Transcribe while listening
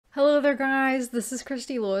Hello there, guys. This is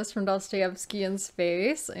Christy Lewis from Dostoevsky in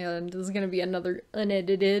Space, and this is going to be another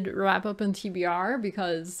unedited wrap-up in TBR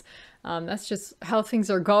because that's just how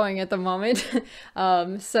things are going at the moment.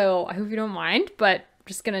 So I hope you don't mind, but I'm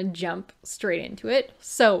just going to jump straight into it.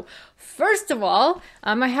 So first of all,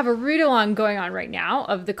 I have a read-along going on right now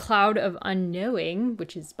of The Cloud of Unknowing,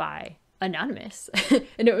 which is by Anonymous,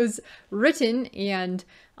 and it was written and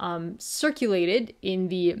circulated in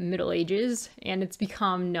the Middle Ages, and it's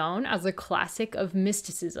become known as a classic of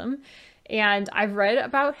mysticism. And I've read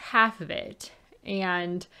about half of it,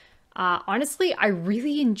 and honestly, I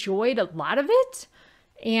really enjoyed a lot of it.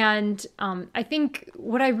 And I think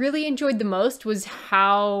what I really enjoyed the most was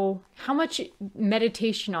how much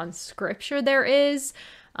meditation on scripture there is.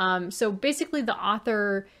 So basically, the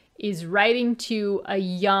author is writing to a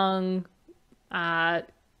young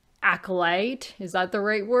acolyte. Is that the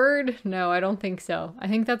right word? No, I don't think so. I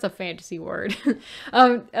think that's a fantasy word.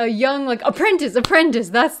 A young, like, apprentice,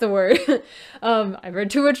 that's the word. I've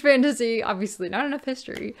read too much fantasy, obviously not enough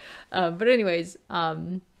history. But anyways,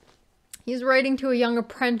 he's writing to a young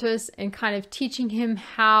apprentice and kind of teaching him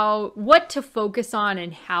what to focus on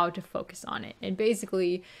and how to focus on it. And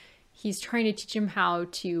basically, he's trying to teach him how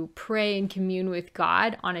to pray and commune with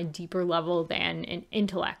God on a deeper level than an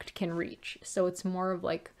intellect can reach. So it's more of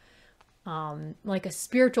like a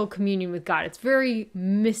spiritual communion with God. It's very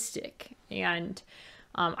mystic, and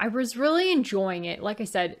I was really enjoying it. Like I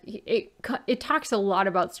said, it talks a lot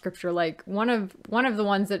about scripture. Like one of the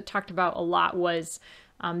ones that it talked about a lot was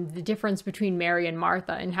the difference between Mary and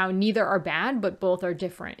Martha, and how neither are bad, but both are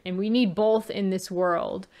different, and we need both in this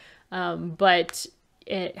world.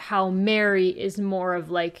 How Mary is more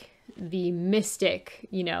of like the mystic,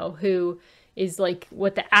 who is like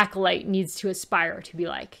what the acolyte needs to aspire to be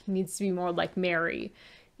like. He needs to be more like Mary.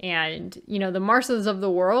 And, the Marthas of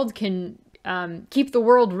the world can keep the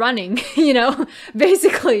world running,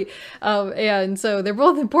 basically. And so they're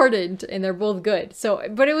both important and they're both good. So,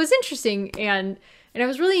 but it was interesting, and I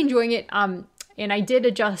was really enjoying it. And I did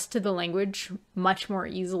adjust to the language much more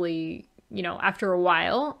easily. After a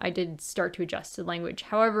while, I did start to adjust to the language.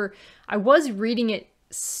 However, I was reading it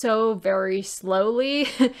so very slowly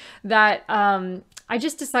that I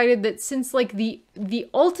just decided that since like the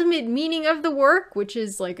ultimate meaning of the work, which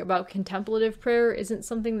is like about contemplative prayer, isn't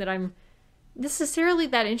something that I'm necessarily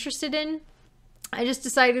that interested in, I just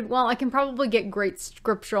decided, well, I can probably get great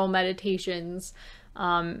scriptural meditations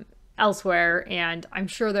elsewhere, and I'm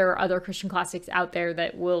sure there are other Christian classics out there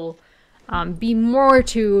that will be more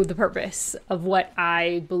to the purpose of what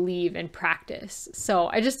I believe and practice. So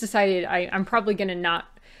I just decided I'm probably going to not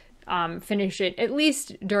finish it, at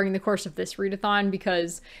least during the course of this readathon,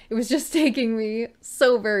 because it was just taking me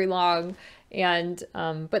so very long. And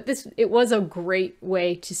but it was a great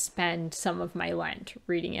way to spend some of my Lent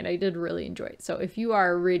reading it. I did really enjoy it. So if you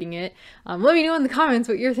are reading it, let me know in the comments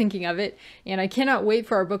what you're thinking of it. And I cannot wait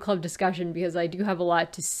for our book club discussion, because I do have a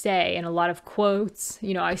lot to say and a lot of quotes.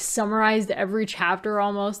 I summarized every chapter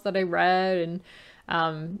almost that I read,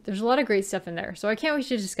 and there's a lot of great stuff in there. So I can't wait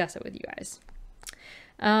to discuss it with you guys.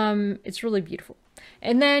 It's really beautiful.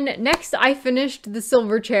 And then next, I finished The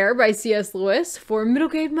Silver Chair by C.S. Lewis for Middle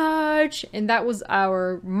Grade March, and that was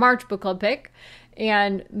our March book club pick.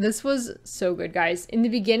 And this was so good, guys. In the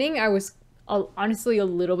beginning, I was honestly a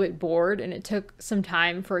little bit bored, and it took some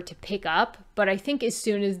time for it to pick up. But I think as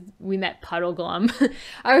soon as we met Puddleglum,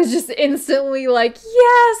 I was just instantly like,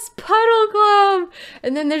 yes, Puddleglum!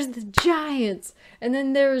 And then there's the giants, and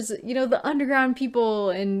then there's, the underground people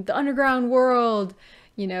and the underground world,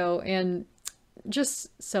 and just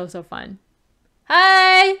so fun.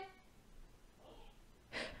 Hi!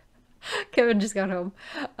 Kevin just got home.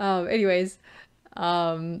 Anyways,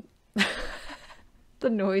 the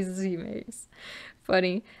noises he makes.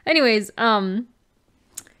 Funny. Anyways,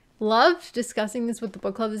 loved discussing this with the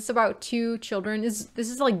book club. This is about two children. This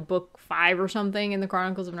is like book 5 or something in the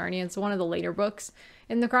Chronicles of Narnia. It's one of the later books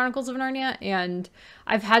in the Chronicles of Narnia, and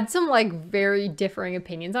I've had some like very differing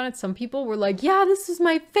opinions on it. Some people were like, yeah, this is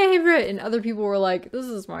my favorite, and other people were like, this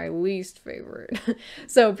is my least favorite.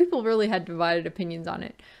 So people really had divided opinions on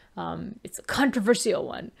it. It's a controversial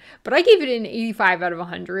one, but I gave it an 85 out of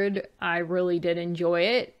 100. I really did enjoy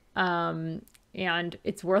it. And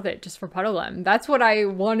it's worth it just for Puddleglum. That's what I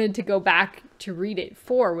wanted to go back to read it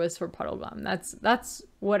for, was for Puddleglum. That's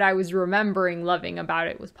what I was remembering loving about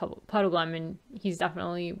it, was Puddleglum, and he's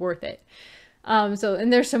definitely worth it.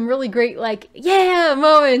 And there's some really great, like, yeah,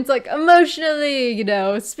 moments, like emotionally,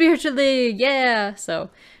 spiritually, yeah. So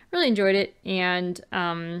really enjoyed it. And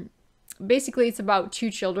basically it's about two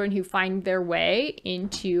children who find their way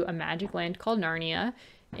into a magic land called Narnia.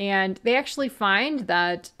 And they actually find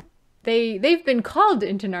that they've been called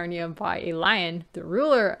into Narnia by a lion, the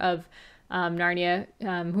ruler of Narnia,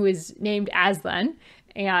 who is named Aslan,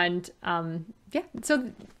 and yeah,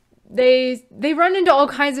 so they run into all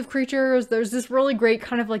kinds of creatures. There's this really great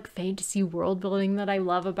kind of like fantasy world building that I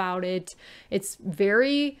love about it. It's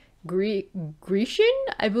very Grecian.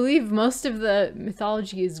 I believe most of the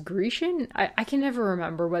mythology is Grecian. I can never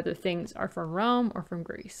remember whether things are from Rome or from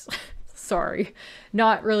Greece. Sorry,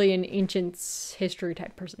 not really an ancient history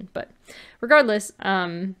type person, but regardless,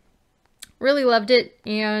 really loved it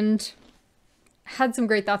and had some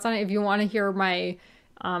great thoughts on it. If you want to hear my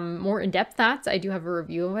more in-depth thoughts, I do have a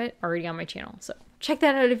review of it already on my channel, so check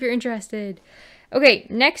that out if you're interested. Okay,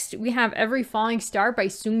 next we have Every Falling Star by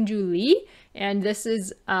Sungju Lee, and this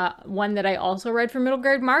is one that I also read for middle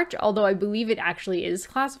grade March, although I believe it actually is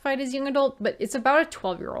classified as young adult, but it's about a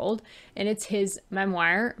 12-year-old, and it's his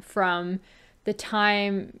memoir from the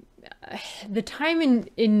time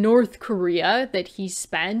in North Korea that he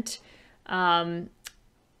spent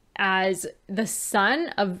as the son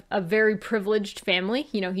of a very privileged family.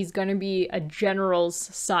 You know, he's going to be a general's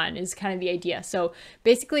son is kind of the idea. So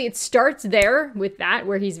basically it starts there with that,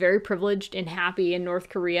 where he's very privileged and happy in North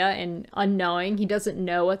Korea and unknowing. He doesn't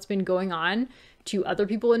know what's been going on to other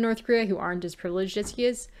people in North Korea who aren't as privileged as he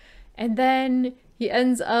is. And then he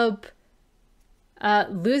ends up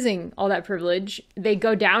losing all that privilege. They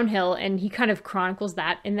go downhill, and he kind of chronicles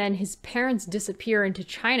that. And then his parents disappear into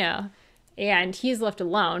China, and he's left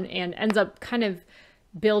alone and ends up kind of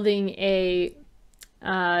building a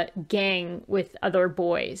gang with other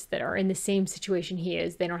boys that are in the same situation he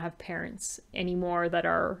is. They don't have parents anymore that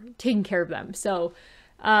are taking care of them. So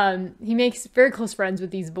he makes very close friends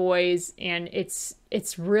with these boys, and it's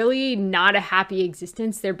really not a happy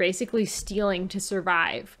existence. They're basically stealing to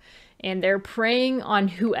survive, and they're preying on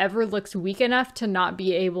whoever looks weak enough to not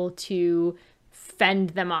be able to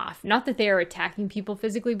fend them off. Not that they are attacking people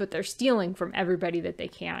physically, but they're stealing from everybody that they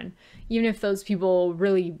can, even if those people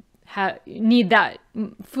really need that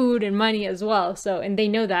food and money as well. So, and they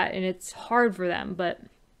know that, and it's hard for them, but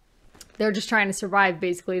they're just trying to survive.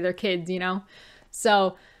 Basically, they're kids, you know?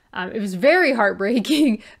 So it was very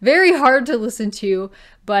heartbreaking, very hard to listen to,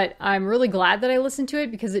 but I'm really glad that I listened to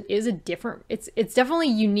it because it is a different, it's definitely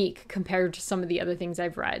unique compared to some of the other things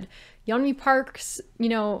I've read. Yeonmi Park's, you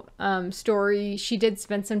know, story, she did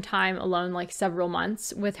spend some time alone, like several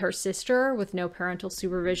months with her sister with no parental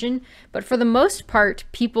supervision. But for the most part,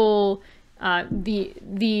 people, the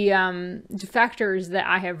defectors that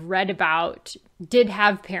I have read about did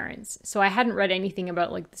have parents. So I hadn't read anything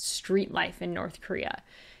about like the street life in North Korea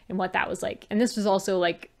and what that was like. And this was also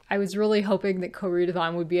like, I was really hoping that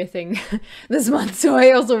co-readathon would be a thing this month. So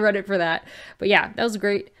I also read it for that. But yeah, that was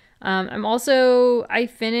great. I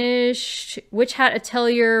finished Witch Hat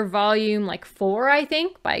Atelier volume like 4, I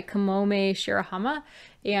think, by Kamome Shirahama.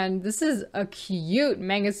 And this is a cute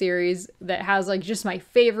manga series that has like just my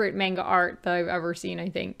favorite manga art that I've ever seen, I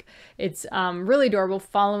think. It's really adorable,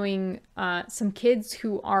 following some kids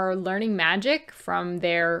who are learning magic from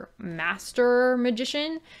their master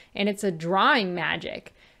magician, and it's a drawing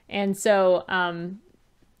magic. And so,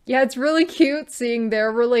 yeah, it's really cute seeing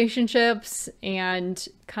their relationships and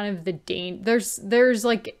kind of the there's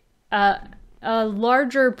like a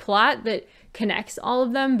larger plot that connects all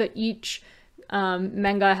of them, but each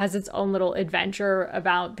manga has its own little adventure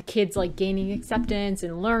about the kids like gaining acceptance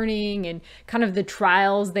and learning and kind of the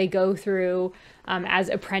trials they go through as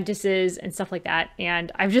apprentices and stuff like that.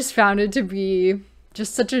 And I've just found it to be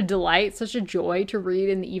just such a delight, such a joy to read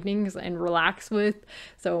in the evenings and relax with.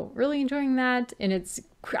 So really enjoying that, and it's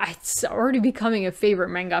already becoming a favorite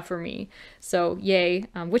manga for me. So yay.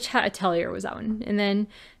 Witch Hat Atelier was that one. And then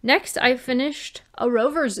next I finished a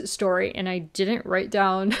Rover's story, and I didn't write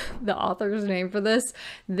down the author's name for this.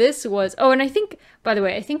 This was, oh, and I think, by the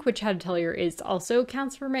way, I think Witch Hat Atelier is also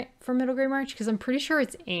counts for middle grade March, because I'm pretty sure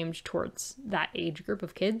it's aimed towards that age group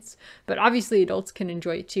of kids, but obviously adults can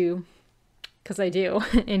enjoy it too. Because I do,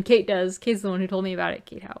 and Kate does. Kate's the one who told me about it,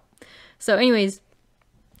 Kate Howe. So anyways,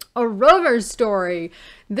 a Rover's story.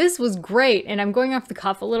 This was great, and I'm going off the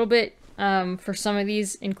cuff a little bit for some of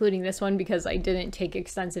these, including this one, because I didn't take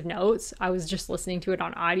extensive notes. I was just listening to it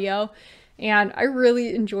on audio, and I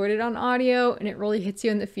really enjoyed it on audio, and it really hits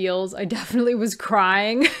you in the feels. I definitely was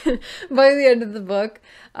crying by the end of the book.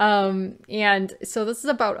 And so this is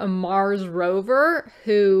about a Mars rover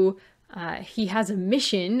who... he has a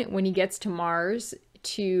mission when he gets to Mars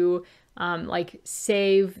to like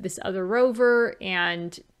save this other rover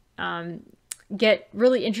and get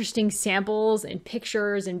really interesting samples and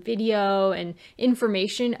pictures and video and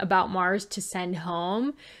information about Mars to send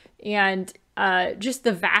home. And just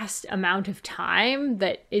the vast amount of time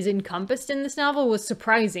that is encompassed in this novel was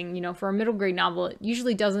surprising. You know, for a middle grade novel, it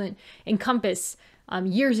usually doesn't encompass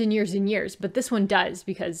years and years and years, but this one does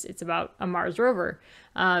because it's about a Mars rover.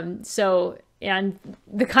 And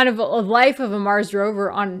the kind of a life of a Mars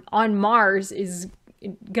rover on Mars is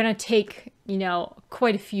gonna take, you know,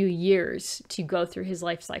 quite a few years to go through his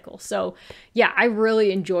life cycle. So yeah, I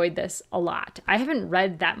really enjoyed this a lot. I haven't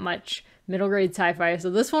read that much middle grade sci-fi, so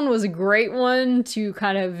this one was a great one to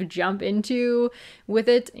kind of jump into with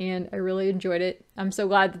it, and I really enjoyed it. I'm so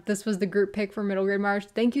glad that this was the group pick for Middle Grade March.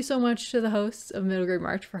 Thank you so much to the hosts of Middle Grade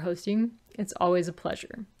March for hosting. It's always a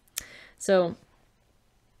pleasure. So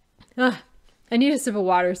I need a sip of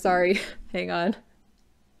water, sorry. Hang on.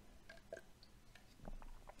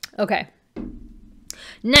 Okay.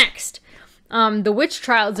 Next, The Witch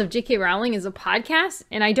Trials of J.K. Rowling is a podcast,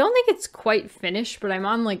 and I don't think it's quite finished, but I'm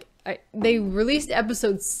on they released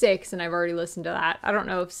episode 6, and I've already listened to that. I don't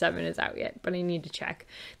know if 7 is out yet, but I need to check.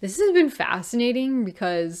 This has been fascinating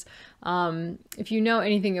because if you know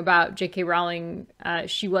anything about J.K. Rowling,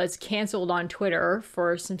 she was canceled on Twitter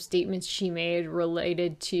for some statements she made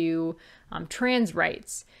related to trans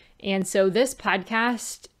rights. And so this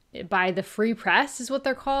podcast by the Free Press is what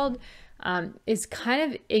they're called, is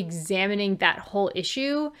kind of examining that whole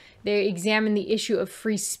issue. They examine the issue of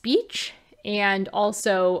free speech and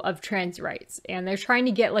also of trans rights. And they're trying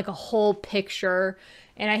to get like a whole picture.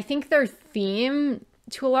 And I think their theme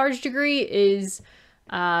to a large degree is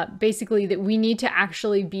basically that we need to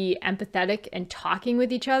actually be empathetic and talking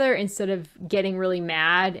with each other instead of getting really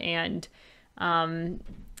mad and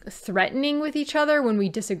threatening with each other when we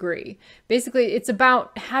disagree. Basically, it's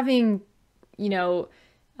about having, you know,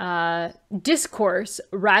 discourse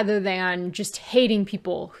rather than just hating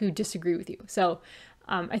people who disagree with you. So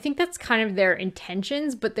I think that's kind of their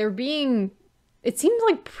intentions, but they're being, it seems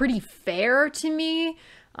like pretty fair to me.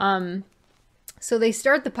 So they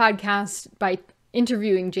start the podcast by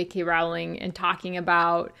interviewing J.K. Rowling and talking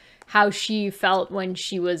about how she felt when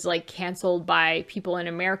she was like canceled by people in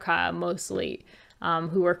America, mostly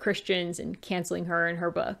who were Christians, and canceling her and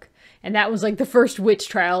her book. And that was like the first witch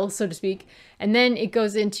trial, so to speak. And then it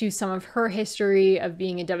goes into some of her history of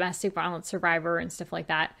being a domestic violence survivor and stuff like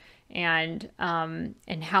that. And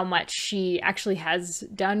how much she actually has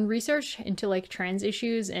done research into like trans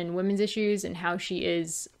issues and women's issues, and how she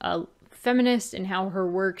is a feminist, and how her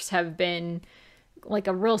works have been like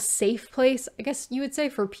a real safe place, I guess you would say,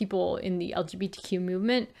 for people in the LGBTQ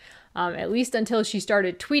movement. At least until she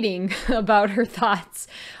started tweeting about her thoughts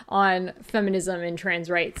on feminism and trans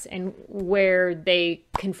rights and where they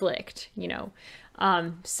conflict, you know.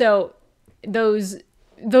 So those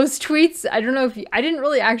tweets, I don't know if I didn't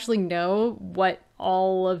really actually know what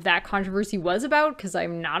all of that controversy was about, because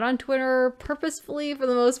I'm not on Twitter purposefully. For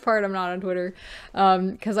the most part, I'm not on Twitter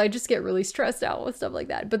because I just get really stressed out with stuff like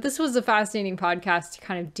that. But this was a fascinating podcast to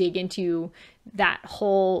kind of dig into that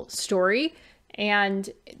whole story. And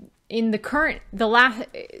in for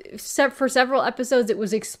several episodes, it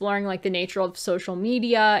was exploring like the nature of social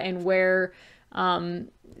media and where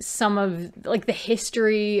some of like the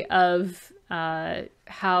history of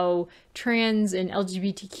how trans and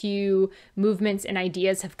LGBTQ movements and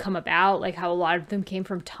ideas have come about, like how a lot of them came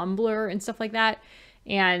from Tumblr and stuff like that.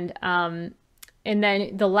 And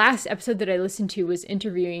then the last episode that I listened to was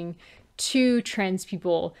interviewing 2 trans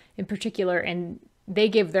people in particular, and they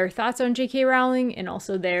gave their thoughts on J.K. Rowling and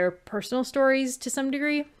also their personal stories to some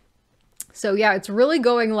degree. So yeah, it's really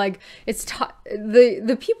going like it's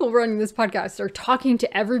the people running this podcast are talking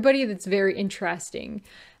to everybody that's very interesting,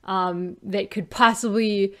 that could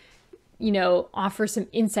possibly, you know, offer some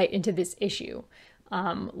insight into this issue.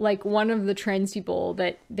 Like one of the trans people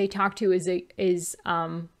that they talk to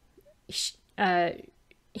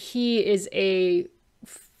he is a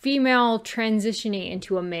female transitioning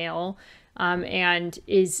into a male, and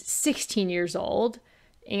is 16 years old,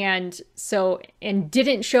 and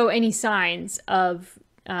didn't show any signs of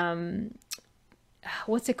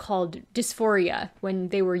what's it called, dysphoria when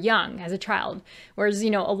they were young as a child. Whereas, you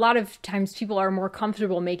know, a lot of times people are more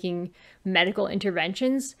comfortable making medical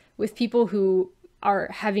interventions with people who are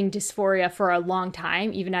having dysphoria for a long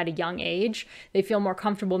time, even at a young age. They feel more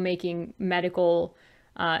comfortable making medical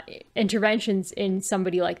interventions in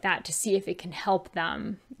somebody like that to see if it can help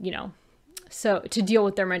them, you know, so to deal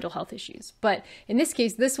with their mental health issues. But in this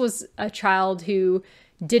case, this was a child who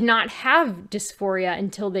did not have dysphoria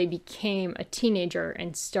until they became a teenager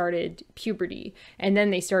and started puberty. And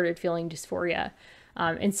then they started feeling dysphoria.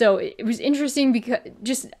 And so it was interesting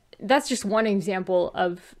because that's just one example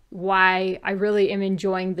of why I really am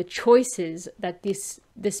enjoying the choices that this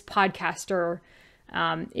podcaster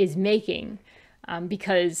is making,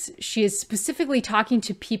 because she is specifically talking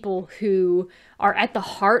to people who are at the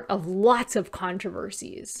heart of lots of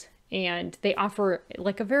controversies, and they offer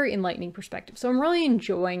like a very enlightening perspective. So I'm really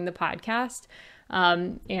enjoying the podcast,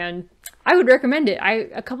 and I would recommend it.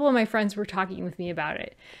 A couple of my friends were talking with me about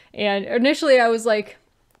it, and initially I was like,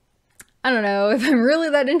 I don't know if I'm really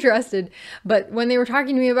that interested, but when they were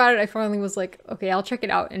talking to me about it, I finally was like, okay, I'll check it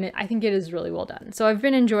out, and I think it is really well done. So I've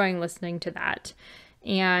been enjoying listening to that.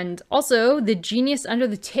 And also, The Genius Under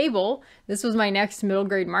the Table. This was my next middle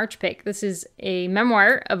grade March pick. This is a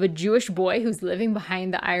memoir of a Jewish boy who's living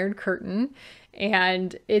behind the Iron Curtain.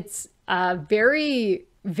 And it's very,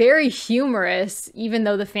 very humorous, even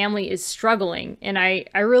though the family is struggling. And I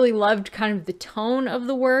really loved kind of the tone of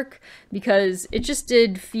the work, because it just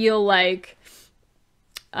did feel like,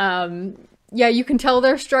 yeah, you can tell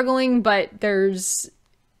they're struggling, but there's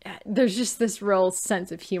just this real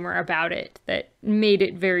sense of humor about it that made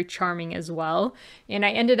it very charming as well. And I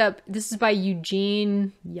ended up, this is by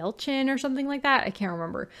Eugene Yelchin or something like that. I can't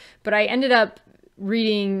remember. But I ended up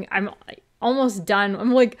reading, I'm almost done.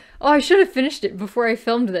 I'm like, oh, I should have finished it before I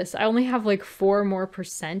filmed this. I only have like 4% more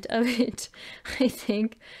of it, I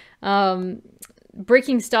think.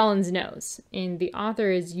 Breaking Stalin's Nose. And the author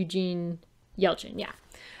is Eugene Yelchin. Yeah.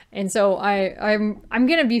 And so I'm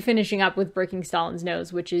going to be finishing up with Breaking Stalin's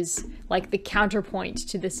Nose, which is like the counterpoint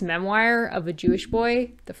to this memoir of a Jewish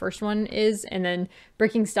boy. The first one is, and then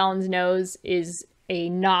Breaking Stalin's Nose is a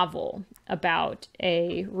novel about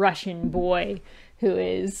a Russian boy who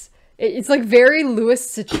is, it's like very Louis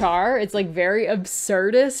Sachar. It's like very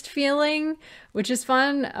absurdist feeling, which is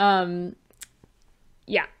fun.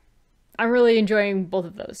 Yeah, I'm really enjoying both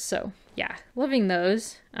of those. So yeah, loving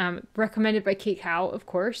those. Recommended by Kate Howe, of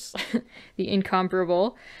course, the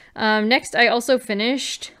incomparable. Next, I also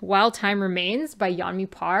finished While Time Remains by Yeonmi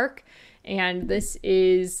Park. And this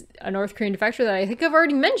is a North Korean defector that I think I've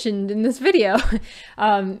already mentioned in this video.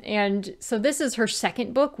 And so this is her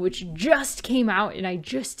second book, which just came out, and I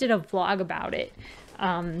just did a vlog about it.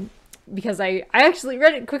 Because I actually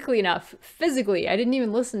read it quickly enough, physically. I didn't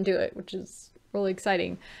even listen to it, which is really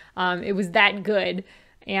exciting. It was that good.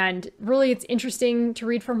 And really, it's interesting to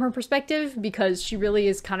read from her perspective, because she really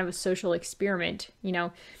is kind of a social experiment. You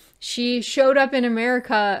know, she showed up in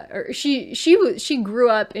America, or she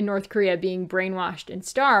grew up in North Korea being brainwashed and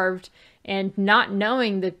starved, and not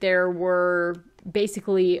knowing that there were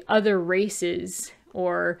basically other races,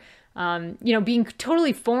 or you know, being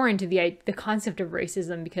totally foreign to the concept of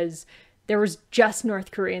racism, because there was just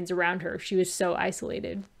North Koreans around her. She was so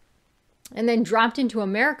isolated. And then dropped into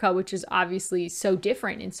America, which is obviously so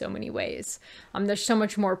different in so many ways. There's so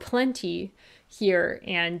much more plenty here,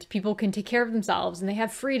 and people can take care of themselves, and they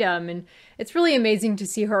have freedom. And it's really amazing to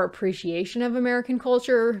see her appreciation of American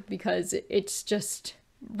culture, because it's just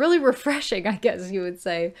really refreshing, I guess you would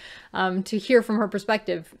say, to hear from her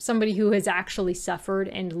perspective. Somebody who has actually suffered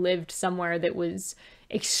and lived somewhere that was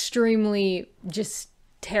extremely just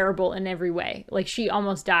terrible in every way. Like, she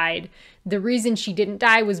almost died. The reason she didn't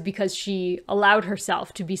die was because she allowed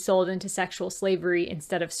herself to be sold into sexual slavery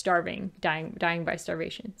instead of dying by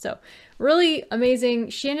starvation. So really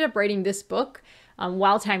amazing. She ended up writing this book,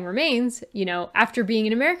 While Time Remains, you know, after being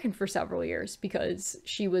an American for several years, because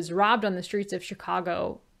she was robbed on the streets of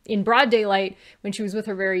Chicago in broad daylight when she was with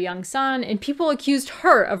her very young son, and people accused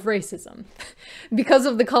her of racism because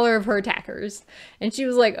of the color of her attackers. And she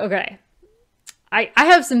was like, okay, I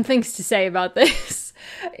have some things to say about this.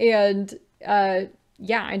 And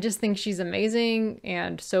yeah, I just think she's amazing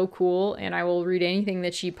and so cool, and I will read anything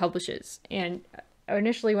that she publishes. And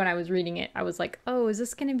initially when I was reading it, I was like, oh, is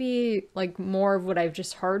this going to be like more of what I've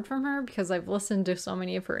just heard from her, because I've listened to so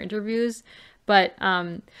many of her interviews? But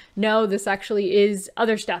no, this actually is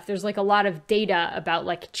other stuff. There's like a lot of data about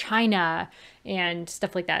like China and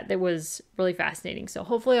stuff like that was really fascinating. So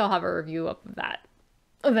hopefully I'll have a review up of that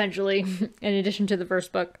eventually, in addition to the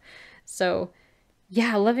first book. So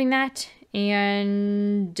yeah, loving that.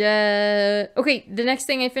 And okay, the next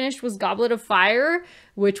thing I finished was Goblet of Fire,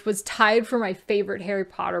 which was tied for my favorite Harry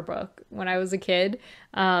Potter book when I was a kid.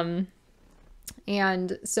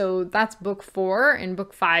 And so that's book 4, and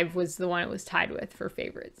book 5 was the one it was tied with for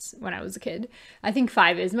favorites when I was a kid. I think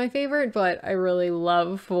 5 is my favorite, but I really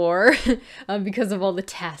love 4 because of all the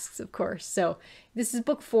tasks, of course. So this is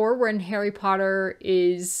book 4, when Harry Potter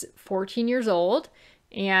is 14 years old,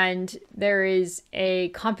 and there is a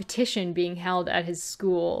competition being held at his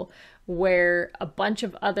school where a bunch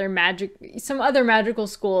of some other magical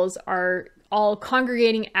schools are all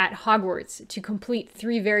congregating at Hogwarts to complete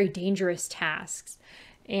 3 very dangerous tasks.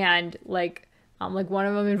 And like Like one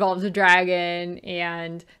of them involves a dragon,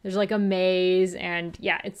 and there's like a maze, and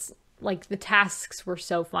yeah, it's like the tasks were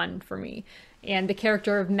so fun for me. And the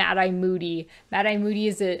character of Mad-Eye Moody. Mad-Eye Moody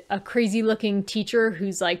is a crazy looking teacher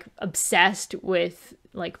who's like obsessed with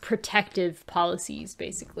like protective policies,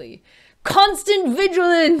 basically. Constant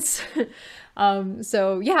vigilance!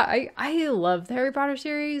 So yeah, I love the Harry Potter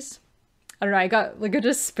series. I don't know, I got like a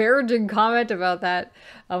disparaging comment about that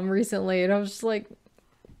recently, and I was just like,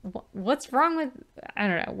 what's wrong with, I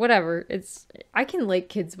don't know, whatever. I can like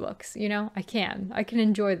kids books, you know, I can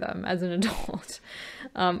enjoy them as an adult.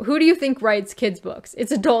 Who do you think writes kids books?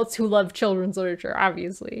 It's adults who love children's literature,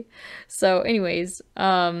 obviously. So anyways,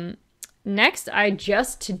 next, I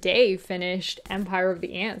just today finished Empire of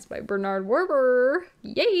the Ants by Bernard Werber.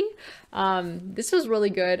 Yay! This was really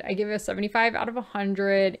good. I give it a 75 out of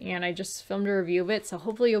 100, and I just filmed a review of it, so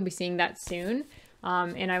hopefully you'll be seeing that soon.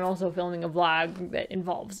 And I'm also filming a vlog that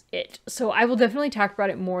involves it. So I will definitely talk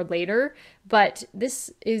about it more later, but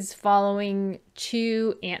this is following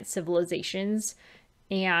 2 ant civilizations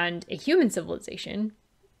and a human civilization.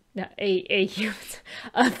 A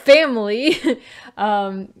family.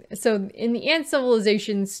 So in the ant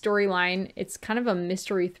civilization storyline, it's kind of a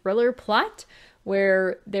mystery thriller plot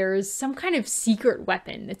where there's some kind of secret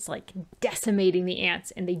weapon that's like decimating the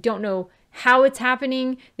ants, and they don't know how it's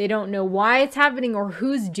happening, they don't know why it's happening or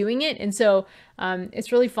who's doing it. And so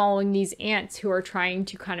it's really following these ants who are trying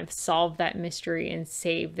to kind of solve that mystery and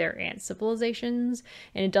save their ant civilizations.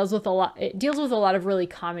 And it deals with a lot of really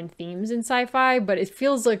common themes in sci-fi, but it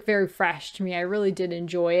feels like very fresh to me. I really did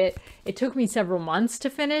enjoy it. It took me several months to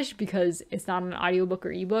finish because it's not an audiobook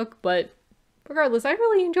or ebook, but regardless, I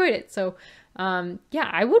really enjoyed it. So yeah,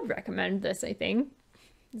 I would recommend this, I think.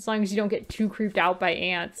 As long as you don't get too creeped out by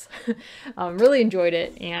ants. Really enjoyed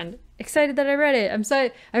it, and excited that I read it. I'm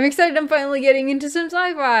excited I'm finally getting into some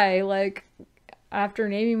sci-fi. Like, after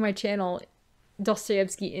naming my channel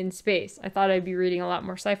Dostoevsky in Space, I thought I'd be reading a lot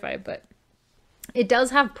more sci-fi, but it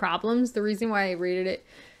does have problems. The reason why I rated it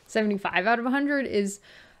 75 out of 100 is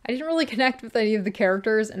I didn't really connect with any of the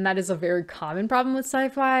characters, and that is a very common problem with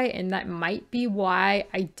sci-fi, and that might be why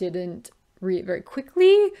I didn't read it very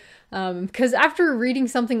quickly, because after reading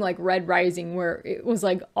something like Red Rising, where it was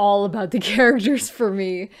like all about the characters for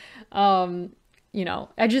me, you know,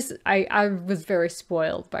 I was very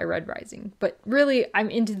spoiled by Red Rising. But really, I'm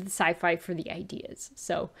into the sci-fi for the ideas,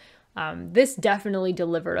 so this definitely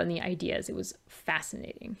delivered on the ideas. It was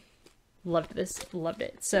fascinating. Loved this, loved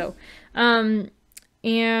it. So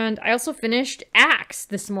and I also finished Acts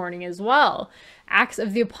this morning as well. Acts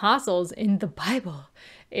of the Apostles in the Bible.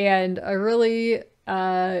 And I really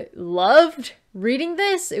loved reading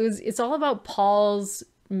this. It's all about Paul's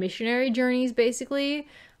missionary journeys, basically.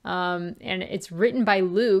 And it's written by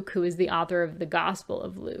Luke, who is the author of the Gospel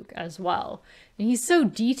of Luke as well. And he's so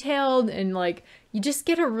detailed, and like you just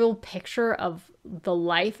get a real picture of the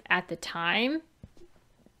life at the time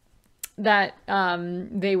that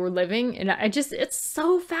they were living, and it's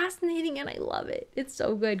so fascinating, and I love it. It's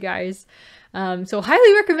so good, guys. So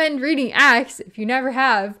highly recommend reading Acts if you never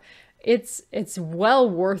have. It's well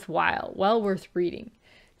worth reading.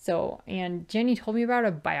 So, and Jenny told me about a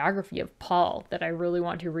biography of Paul that I really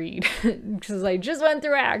want to read because I just went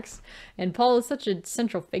through Acts, and Paul is such a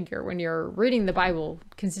central figure when you're reading the Bible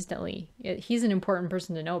consistently. He's an important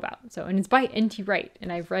person to know about. So, and it's by N.T. Wright,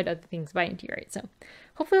 and I've read other things by N.T. Wright. So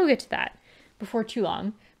hopefully we'll get to that before too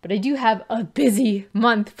long. But I do have a busy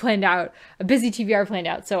month planned out, a busy TBR planned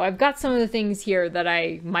out. So I've got some of the things here that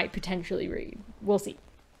I might potentially read. We'll see.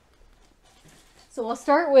 So I'll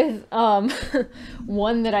start with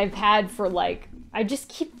one that I've had for like, I just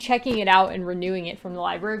keep checking it out and renewing it from the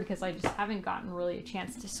library because I just haven't gotten really a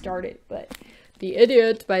chance to start it. But The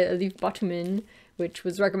Idiot by Elif Batuman, which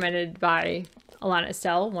was recommended by Alana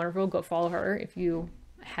Estelle. Wonderful. Go follow her if you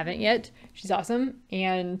haven't yet. She's awesome.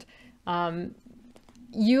 And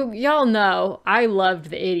y'all know I loved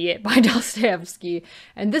The Idiot by Dostoevsky,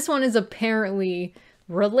 and this one is apparently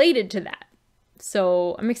related to that.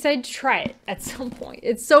 So I'm excited to try it at some point.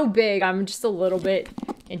 It's so big, I'm just a little bit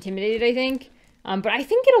intimidated, I think. But I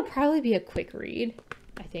think it'll probably be a quick read,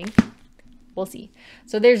 I think. We'll see.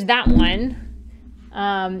 So there's that one.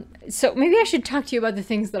 So maybe I should talk to you about the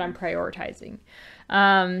things that I'm prioritizing.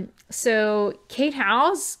 So Kate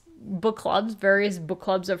Howe's book clubs, various book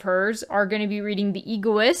clubs of hers, are going to be reading The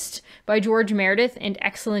Egoist by George Meredith and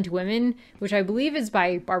Excellent Women, which I believe is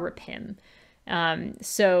by Barbara Pym.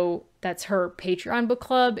 So that's her Patreon book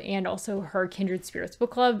club and also her Kindred Spirits book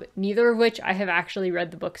club, neither of which I have actually read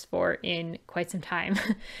the books for in quite some time.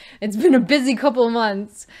 It's been a busy couple of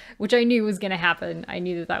months, which I knew was going to happen. I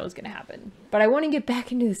knew that that was going to happen. But I want to get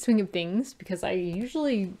back into the swing of things because I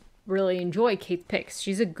usually really enjoy Kate's picks.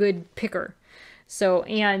 She's a good picker. So,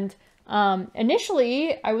 and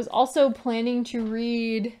initially I was also planning to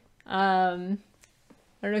read, I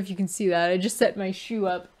don't know if you can see that. I just set my shoe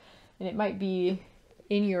up and it might be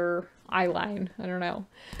in your eye line. I don't know.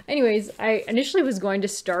 Anyways, I initially was going to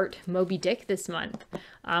start Moby Dick this month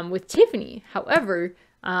with Tiffany. However,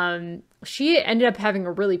 she ended up having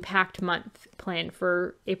a really packed month planned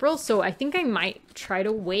for April, so I think I might try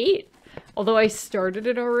to wait. Although I started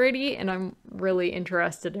it already and I'm really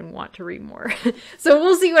interested and want to read more. So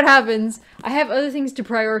we'll see what happens. I have other things to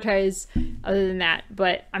prioritize other than that,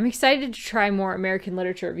 but I'm excited to try more American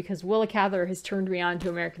literature because Willa Cather has turned me on to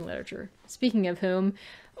American literature. Speaking of whom,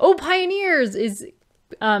 Oh Pioneers is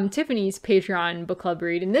Tiffany's Patreon book club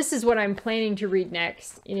read, and this is what I'm planning to read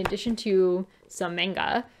next, in addition to some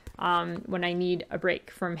manga, when I need a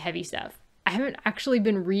break from heavy stuff. I haven't actually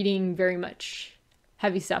been reading very much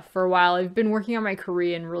heavy stuff for a while. I've been working on my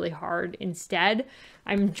Korean really hard instead.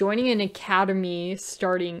 I'm joining an academy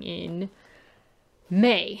starting in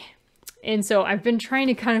May. And so I've been trying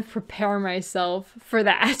to kind of prepare myself for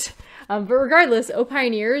that. But regardless, Oh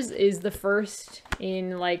Pioneers is the first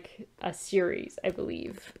in like a series, I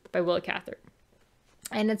believe, by Willa Cather.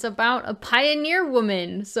 And it's about a pioneer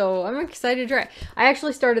woman. So I'm excited to try it. I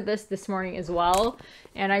actually started this morning as well.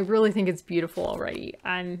 And I really think it's beautiful already.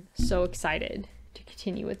 I'm so excited to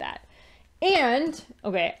continue with that. And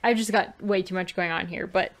okay, I just got way too much going on here,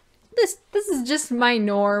 but this is just my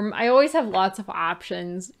norm. I always have lots of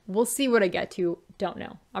options. We'll see what I get to. Don't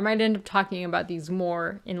know. I might end up talking about these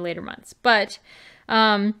more in later months. But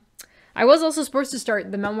I was also supposed to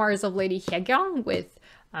start the Memoirs of Lady Hyegyeong with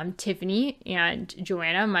Tiffany and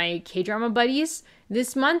Joanna, my K-drama buddies,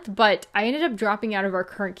 this month, but I ended up dropping out of our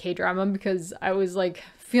current K-drama because I was like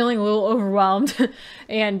feeling a little overwhelmed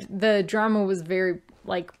and the drama was very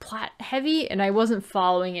like plot heavy and I wasn't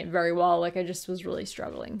following it very well. Like I just was really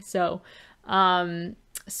struggling. So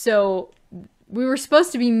we were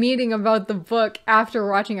supposed to be meeting about the book after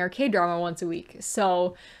watching our K-drama once a week.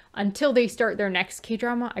 So until they start their next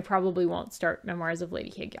K-drama, I probably won't start Memoirs of Lady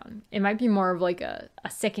Hyegyeong. It might be more of like a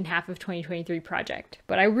second half of 2023 project,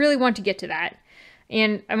 but I really want to get to that.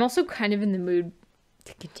 And I'm also kind of in the mood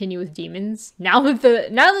to continue with Demons now that the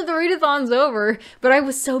readathon's over, but I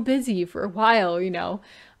was so busy for a while, you know.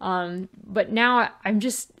 But now I'm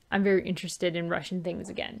very interested in Russian things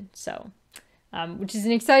again. So, which is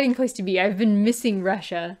an exciting place to be. I've been missing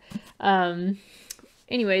Russia.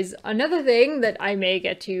 Anyways, another thing that I may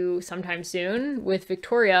get to sometime soon with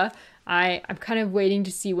Victoria, I'm kind of waiting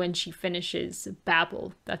to see when she finishes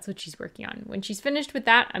Babel. That's what she's working on. When she's finished with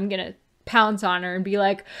that, I'm gonna pounce on her and be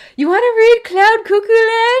like, you want to read Cloud Cuckoo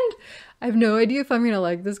Land? I have no idea if I'm gonna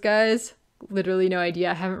like this, guys. Literally no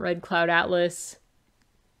idea. I haven't read Cloud Atlas,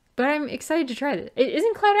 but I'm excited to try this.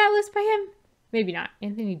 Isn't Cloud Atlas by him? Maybe not.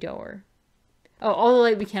 Anthony Doerr. Oh, All the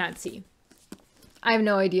Light We Cannot See. I have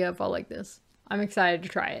no idea if I'll like this. I'm excited to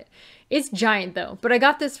try it. It's giant though, but I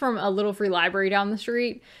got this from a little free library down the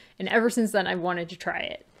street, and ever since then I've wanted to try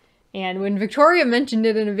it. And when Victoria mentioned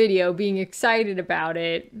it in a video, being excited about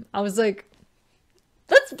it, I was like,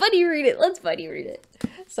 let's buddy read it. Let's buddy read it.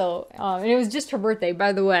 So, and it was just her birthday,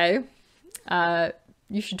 by the way.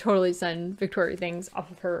 You should totally send Victoria things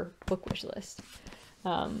off of her book wish list.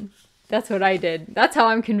 That's what I did. That's how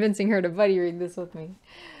I'm convincing her to buddy read this with me.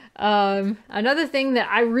 Another thing that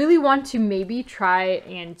I really want to maybe try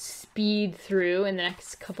and speed through in the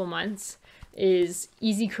next couple months is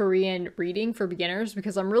easy Korean reading for beginners,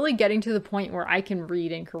 because I'm really getting to the point where I can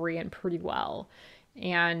read in Korean pretty well.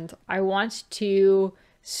 And I want to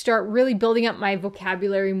start really building up my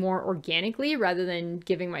vocabulary more organically rather than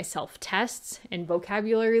giving myself tests and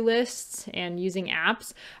vocabulary lists and using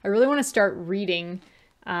apps. I really want to start reading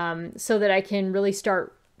so that I can really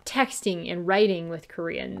start texting and writing with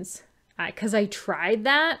Koreans. Because I tried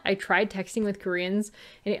that. I tried texting with Koreans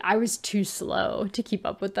and I was too slow to keep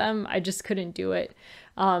up with them. I just couldn't do it.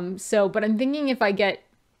 But I'm thinking if I get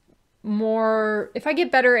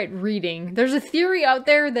better at reading, there's a theory out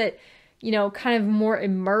there that, you know, kind of more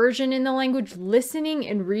immersion in the language, listening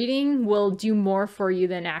and reading will do more for you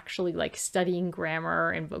than actually like studying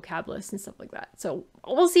grammar and vocabulary and stuff like that. So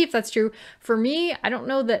we'll see if that's true. For me, I don't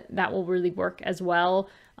know that that will really work as well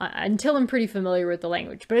until I'm pretty familiar with the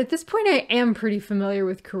language. But at this point, I am pretty familiar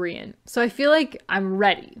with Korean. So I feel like I'm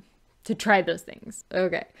ready to try those things.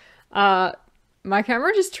 Okay. My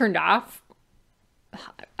camera just turned off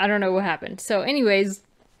I don't know what happened. So anyways,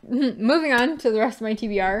 moving on to the rest of my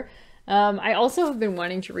TBR. I also have been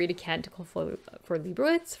wanting to read A Canticle for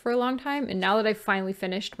Leibowitz for a long time, and now that I've finally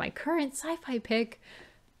finished my current sci-fi pick,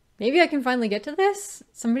 maybe I can finally get to this.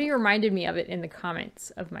 Somebody reminded me of it in the comments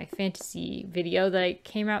of my fantasy video that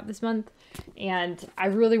came out this month, and I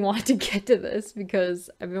really want to get to this because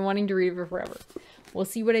I've been wanting to read it for forever. We'll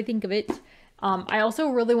see what I think of it. I also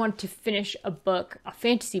really want to finish a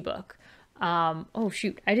fantasy book. Oh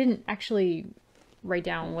shoot, I didn't actually write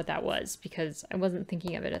down what that was because I wasn't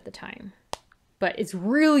thinking of it at the time. But it's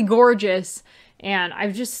really gorgeous, and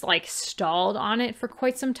I've just like stalled on it for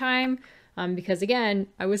quite some time because again,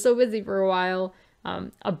 I was so busy for a while.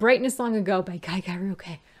 A Brightness Long Ago by Guy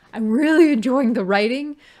Gariuke. I'm really enjoying the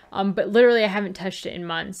writing, but literally I haven't touched it in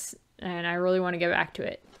months, and I really want to get back to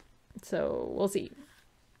it. So we'll see.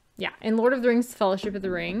 Yeah, and Lord of the Rings, Fellowship of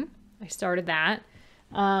the Ring. I started that.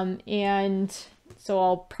 And so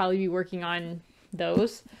I'll probably be working on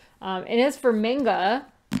those. And as for manga,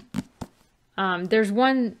 there's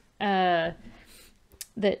one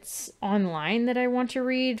that's online that I want to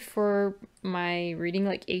read for my reading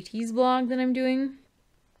like 80s blog that I'm doing.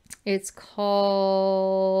 It's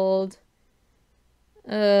called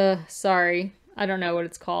sorry, I don't know what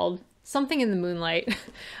it's called. Something in the Moonlight.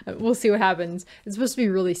 We'll see what happens. It's supposed to be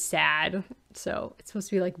really sad, so it's supposed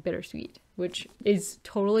to be like bittersweet, which is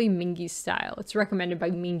totally Mingy's style. It's recommended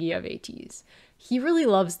by Mingy of ATs. He really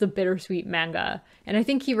loves the bittersweet manga, and I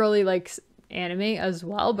think he really likes anime as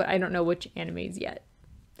well, but I don't know which animes yet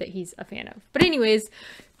that he's a fan of. But anyways,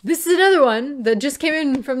 this is another one that just came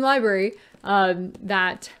in from the library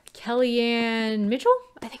that Kellyanne Mitchell,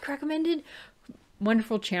 I think, recommended.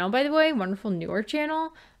 Wonderful channel, by the way. Wonderful newer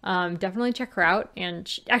channel. Definitely check her out. And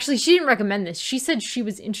she didn't recommend this. She said she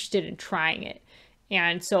was interested in trying it.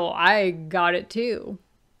 And so I got it too.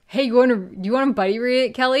 Hey, do you want to buddy read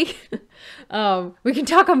it, Kelly? We can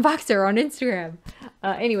talk on Boxer on Instagram.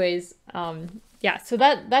 Anyways, yeah, so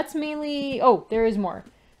that's mainly, oh, there is more.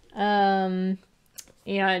 And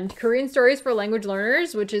Korean Stories for Language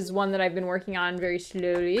Learners, which is one that I've been working on very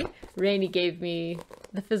slowly. Rainy gave me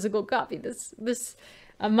the physical copy this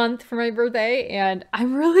a month for my birthday, and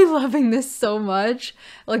I'm really loving this so much.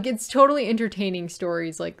 Like, it's totally entertaining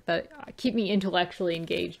stories like that keep me intellectually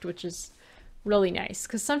engaged, which is really nice,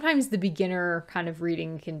 because sometimes the beginner kind of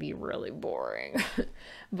reading can be really boring.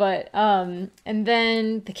 But and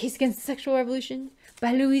then The Case Against the Sexual Revolution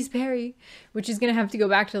by Louise Perry, which is gonna have to go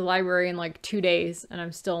back to the library in like 2 days, and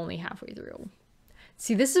I'm still only halfway through.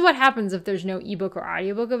 See, this is what happens if there's no ebook or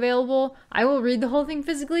audiobook available. I will read the whole thing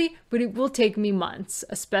physically, but it will take me months,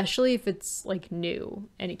 especially if it's like new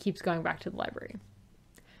and it keeps going back to the library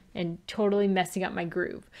and totally messing up my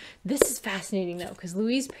groove. This is fascinating though, because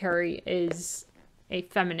Louise Perry is a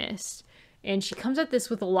feminist, and she comes at this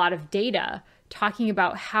with a lot of data talking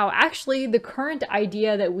about how actually the current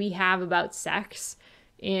idea that we have about sex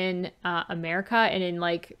in America and in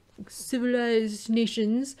like civilized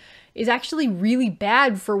nations is actually really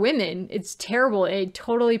bad for women. It's terrible. It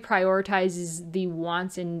totally prioritizes the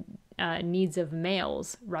wants and needs of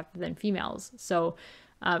males rather than females. So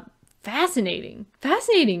fascinating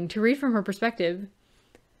to read from her perspective.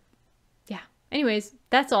 Yeah. Anyways,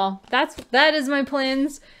 that's all. That is my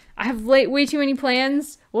plans. I have way too many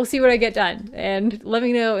plans. We'll see what I get done. And let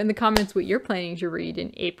me know in the comments what you're planning to read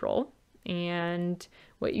in April and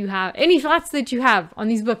what you have, any thoughts that you have on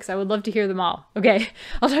these books. I would love to hear them all. Okay,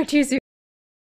 I'll talk to you soon.